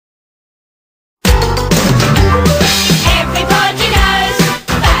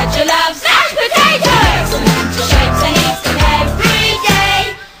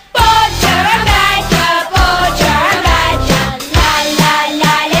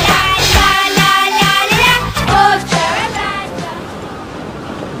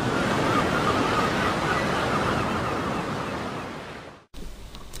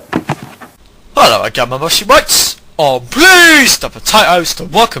again, my mushy mates. I'm pleased the potatoes to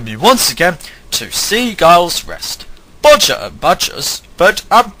welcome you once again to Seagull's Rest, Bodger and Badger's bed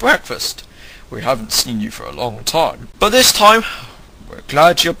and breakfast. We haven't seen you for a long time, but this time we're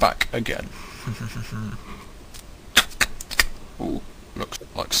glad you're back again. Ooh, looks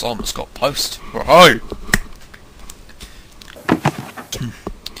like Simon's got post. Right.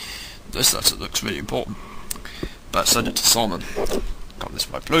 This letter looks really important. Better send it to Simon. Come this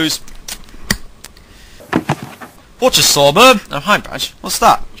way, please. What's your Simon? Oh, hi, Badge. What's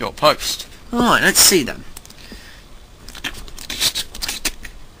that? Your post. Alright, let's see them.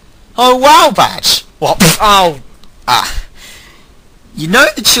 Oh, wow, Badge. What? Oh, You know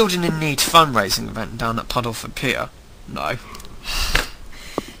the Children in Need fundraising event down at Puddleford Pier? no.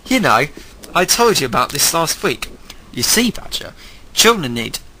 You know, I told you about this last week. You see, Badger, Children in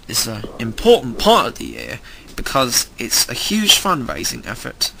Need is an important part of the year because it's a huge fundraising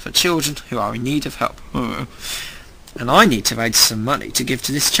effort for children who are in need of help. And I need to raise some money to give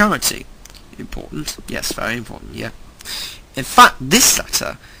to this charity. Important? Yes, very important, yeah. In fact, this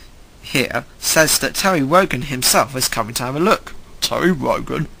letter here says that Terry Wogan himself is coming to have a look. Terry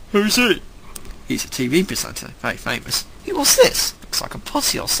Wogan? Who's he? He's a TV presenter, very famous. Hey, what's this? Looks like a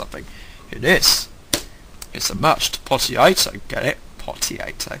potty or something. It is. It's a mashed potato, get it?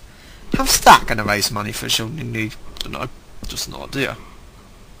 Potato. How's that going to raise money for children in need? Dunno, just an idea.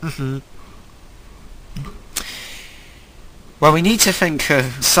 Well, we need to think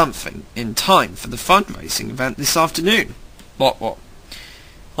of something in time for the fundraising event this afternoon. What?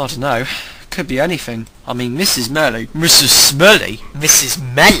 I don't know. Could be anything. I mean, Mrs. Melly Mrs.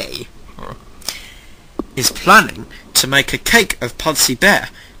 Melly is planning to make a cake of Pudsey Bear.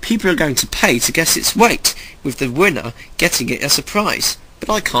 People are going to pay to guess its weight, with the winner getting it as a prize. But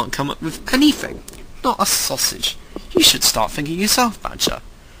I can't come up with anything. Not a sausage. You should start thinking yourself, Badger.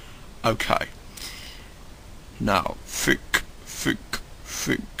 Okay. Now, think.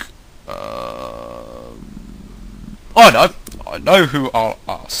 I know who I'll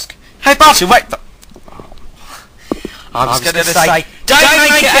ask. Hey, Badger, wait! I was going to say, don't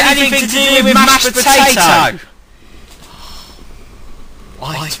make it anything to do with mashed potato!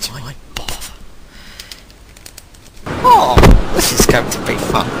 Why do I bother? Oh, this is going to be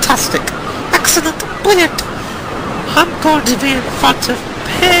fantastic. Excellent, brilliant. I'm going to be in front of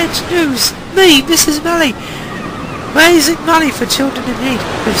Page News. Me, Mrs. Melly. Raising money for children in need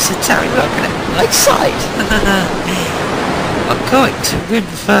with Sir Terry Wogan at Lakeside. I'm going to win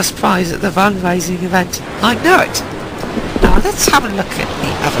the first prize at the fundraising event. I know it. Now let's have a look at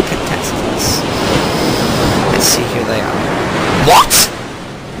the other contestants. Let's see who they are. What?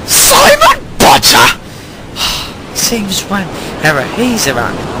 Simon Bodger! Seems whenever he's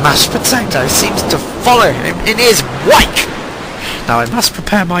around, mashed potato seems to follow him in his wake. Now I must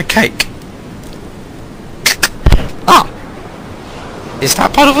prepare my cake. Is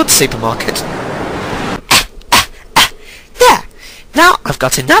that Puddleford Supermarket? There! Now I've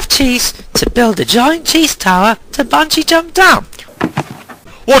got enough cheese to build a giant cheese tower to bungee jump down.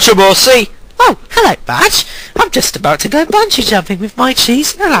 What's your mercy? Oh, hello, Badge. I'm just about to go bungee jumping with my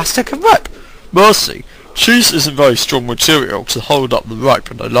cheese, elastic and rope. Mercy, cheese isn't very strong material to hold up the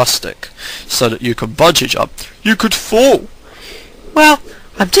rope and elastic, so that you can bungee jump. You could fall. Well,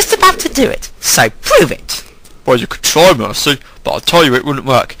 I'm just about to do it, so prove it. Well, you could try, Mercy, but I tell you it wouldn't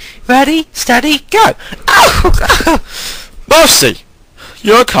work. Ready, steady, go! Ow! Mercy!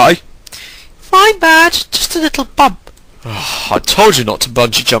 You okay? Fine, Badge, just a little bump. I told you not to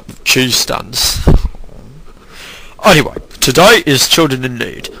bungee jump with cheese stands. Anyway, today is Children in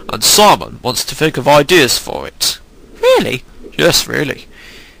Need, and Simon wants to think of ideas for it. Really? Yes, really.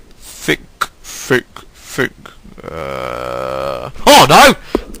 Think. Oh no!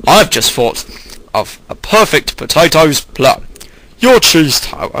 I've just thought of a perfect potatoes plan. Your cheese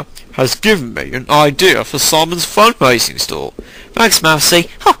tower has given me an idea for Simon's fundraising stall. Thanks, Mousy.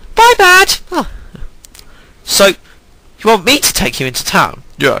 Oh, bye, Badge. Oh. So, you want me to take you into town?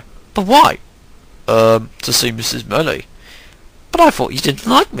 Yeah. But why? To see Mrs. Melly. But I thought you didn't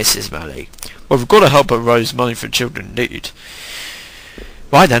like Mrs. Melly. Well, we've got to help her raise money for children in need.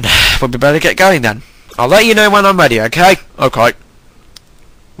 Right then, we'd better get going then. I'll let you know when I'm ready, okay? Okay.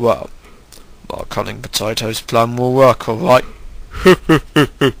 Well, our cunning potatoes plan will work, alright. Don't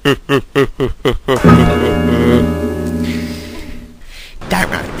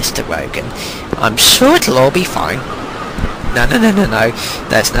worry, Mr. Wogan. I'm sure it'll all be fine. No.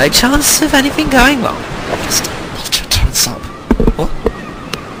 There's no chance of anything going wrong. Just hold your tongues up. What?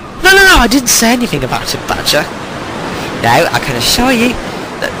 No, I didn't say anything about it, Badger. No, I can assure you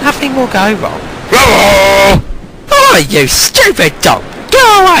that nothing will go wrong. Oh, you stupid dog!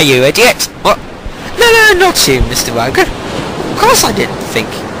 Go away, you idiot! What? No, not you, Mr. Wogan. Of course I didn't think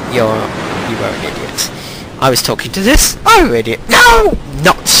you were an idiot. I was talking to this other idiot. No,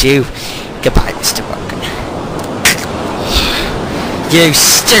 not you. Goodbye, Mr. Wogan. You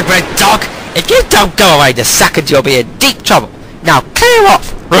stupid dog! If you don't go away the second, you'll be in deep trouble. Now clear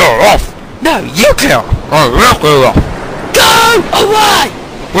off! Clear off! No, you clear off! I will clear off! Go away!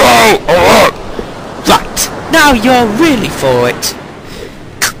 Go away! Right, now you're really for it.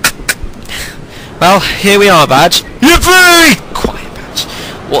 Well, here we are, Badge. Yippee! Quiet, Badge.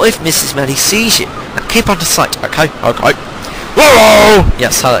 What if Mrs. Melly sees you? Now keep on the sight, okay? Okay. Hello!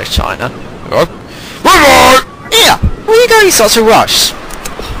 Yes, hello, China. Hello? Hello! Yeah, where are you going in such a rush?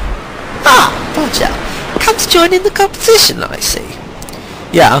 Ah, Bodger. Come to join in the competition, I see.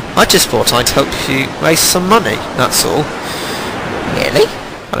 Yeah, I just thought I'd help you raise some money, that's all. Really?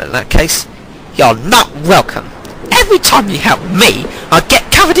 Well, in that case, you're not welcome. Every time you help me, I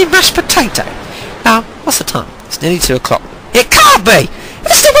get covered in mashed potato. Now, what's the time? It's nearly 2 o'clock. It can't be!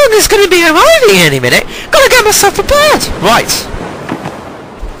 Mr. Wogan's going to be arriving any minute. Gotta get myself prepared. Right.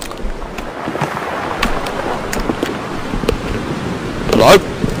 Hello?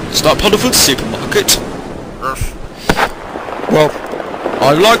 Is that Puddleford Supermarket? Well,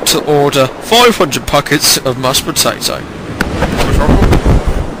 I'd like to order 500 packets of mashed potato.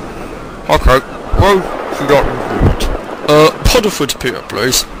 Okay, well, you got Puddleford Pier,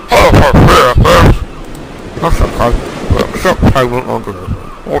 please. That's okay. We'll accept payment on delivery.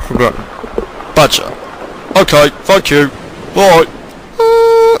 What's again? Badger. Okay, thank you. Bye.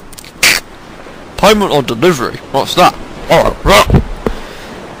 Payment on delivery? What's that? Alright, right.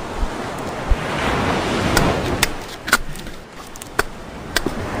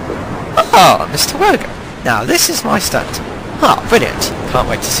 Ah, Mr. Wogan. Now this is my stand. Ah, brilliant. Can't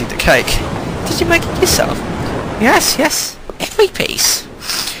wait to see the cake. Did you make it yourself? Yes, yes. Every piece.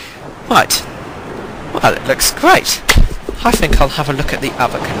 Right. Well, it looks great. I think I'll have a look at the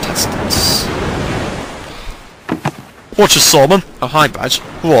other contestants. What's your Simon? Oh, hi, Badge.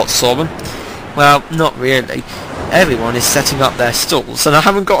 What, Simon? Well, not really. Everyone is setting up their stalls, and I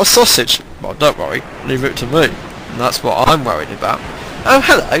haven't got a sausage. Well, don't worry. Leave it to me. And that's what I'm worried about. Oh,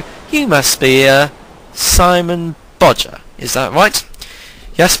 hello. You must be, Simon Bodger. Is that right?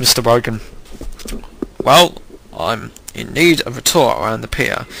 Yes, Mr. Wogan. Well, I'm in need of a tour around the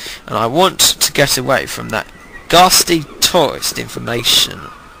pier, and I want to get away from that ghastly tourist information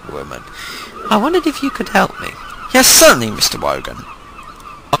woman. I wondered if you could help me. Yes, certainly, Mr. Wogan.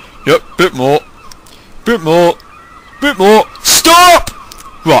 Yep, bit more. Bit more. Bit more. Stop!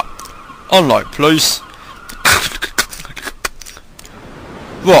 Right. Unload, please.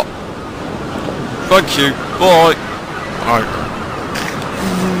 What? Thank you. Bye.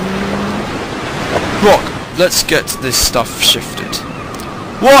 Rock, let's get this stuff shifted.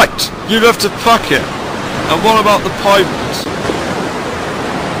 What? You left a packet. And what about the payment?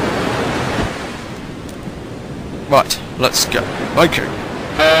 Right, let's go. Okay.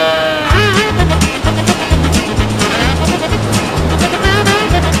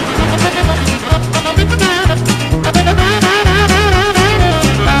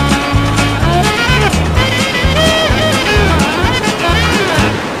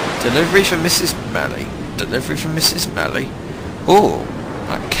 Delivery for Mrs. Melly. Delivery for Mrs. Melly. Oh,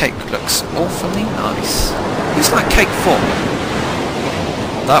 that cake looks awfully nice. Who's that cake for?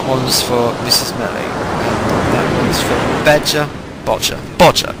 That one's for Mrs. Melly. That one's for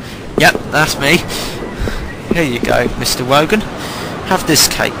Bodger. Yep, that's me. Here you go, Mr. Wogan. Have this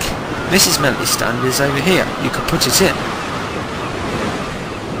cake. Mrs. Melly's stand is over here. You can put it in.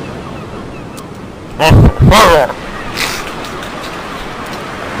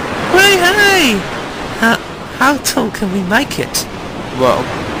 Hey! How tall can we make it? Well,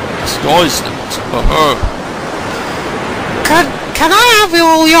 the sky's limit. Can I have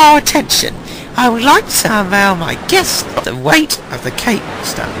all your attention? I would like to unveil my guest the weight of the cake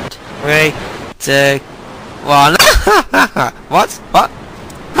stand. 3, 2, 1. What?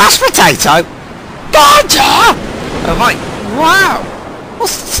 Mashed potato? Bodger! Oh my, wow!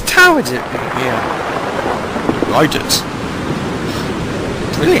 What's this tower doing here? Ride it.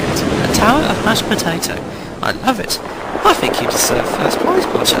 Brilliant. A tower of mashed potato. I love it. I think you deserve first prize,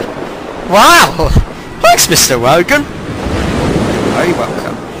 Bodger. Wow! Thanks, Mr. Wogan. You're very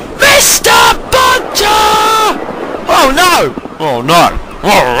welcome. Mr. Bodger! Oh no! Oh no!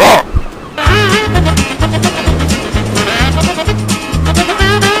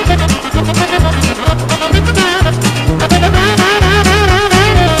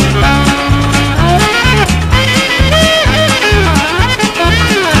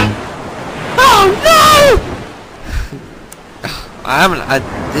 I haven't had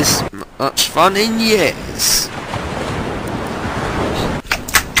this much fun in years.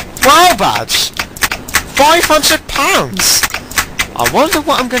 Wow, Badge! £500! I wonder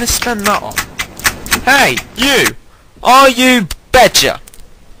what I'm going to spend that on. Hey, you! Are you Bodger?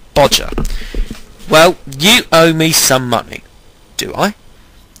 Well, you owe me some money. Do I?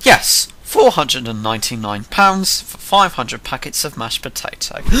 Yes, £499 for 500 packets of mashed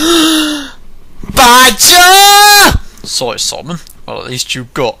potato. Badger! Sorry, Simon. Well, at least you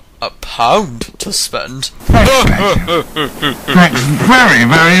got £1 to spend. Thanks very,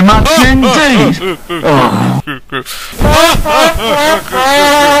 very much indeed. Oh.